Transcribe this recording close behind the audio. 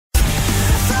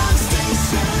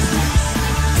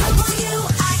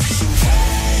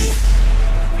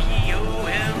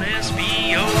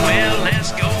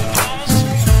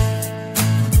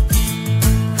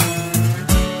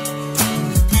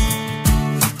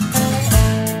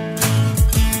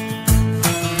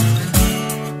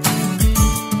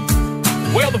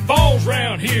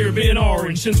here been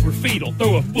orange since we're fetal.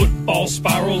 Throw a football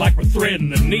spiral like we're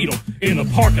threading a needle in the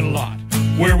parking lot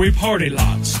where we party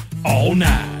lots all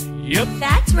night. Yep.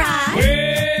 That's right.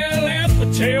 Well, at the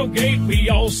tailgate we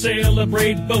all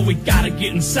celebrate, but we gotta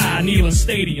get inside Neyland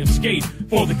Stadium's gate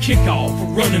for the kickoff.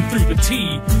 We're running through the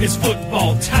tee. It's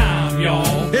football time,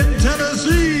 y'all. In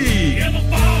Tennessee. Yeah, the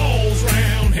Vols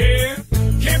round here,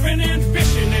 camping and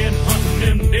fishing and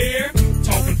hunting and deer.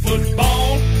 Talking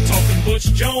football, talking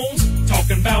Butch Jones,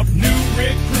 talking about new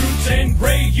recruits and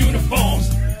gray uniforms.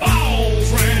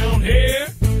 Vols round here,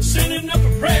 sending up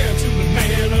a prayer to the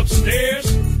man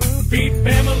upstairs. Beat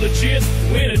Bama legit,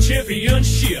 win a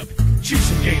championship. Chew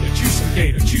some gator, chew some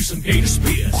gator, chew some gator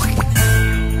spit.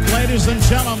 Ladies and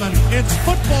gentlemen, it's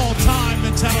football time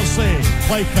in Tennessee.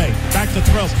 Play fake, back to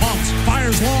throw, pumps,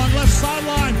 fires long, left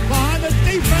sideline, behind the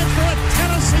defense for a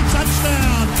Tennessee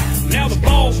touchdown. Now the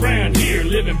Vols round here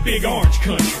live in big orange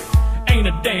country. Ain't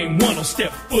a dang one will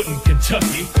step foot in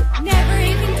Kentucky. Never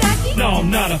in Kentucky? No,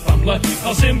 not if I'm lucky,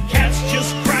 cause them cats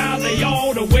just cry they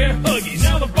ought to wear Huggies.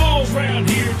 Now the Vols round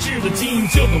here cheer the team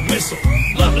till the whistle.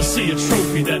 Love to see a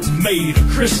trophy that's made of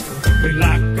crystal. We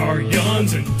like our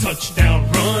yuns and touchdown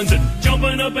runs and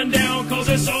jumping up and down cause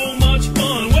it's so much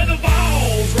fun. We're the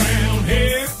Vols round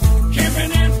here,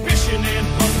 camping and fishing and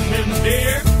hunting and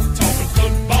deer. Talking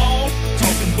football,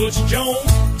 talking Butch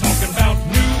Jones, talking about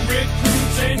new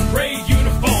recruits and gray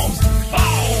uniforms.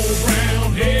 Vols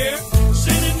round here,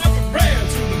 sending up a prayer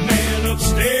to the man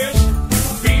upstairs.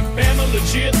 Beat Bama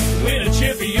legit, win a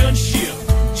championship.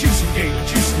 Chew some gator,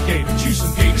 chew some gator, chew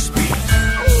some gator spit.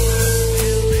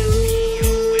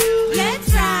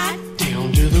 Let's ride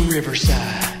down to the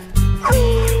riverside.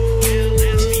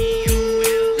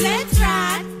 Let's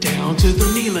ride Down to the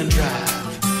Neyland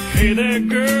Drive. Hey there,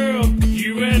 girl,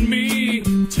 you and me,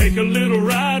 take a little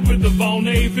ride with the Vol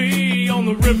Navy on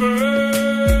the river.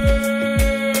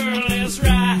 Let's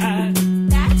ride.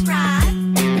 That's right.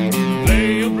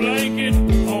 Lay a blanket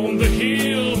on the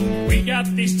hill. We got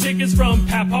these tickets from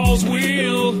Papaw's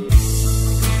Wheel.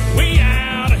 We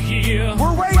out of here.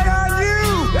 We're waiting on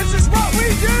you. This is what we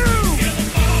do. Yeah, the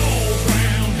Vols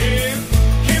round here,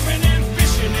 camping and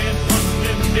fishing and hunting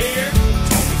and deer.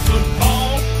 Talking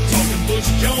football, talking Butch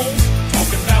Jones,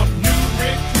 talking about new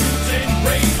recruits and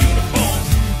gray uniforms.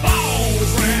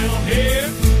 Vols round here,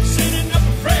 sending up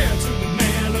a prayer to the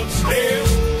man upstairs.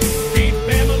 Beat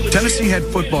Bama legit. Tennessee head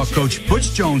football coach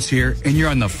Butch Jones here, and you're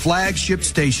on the flagship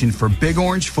station for Big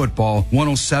Orange Football,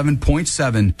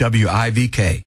 107.7 WIVK.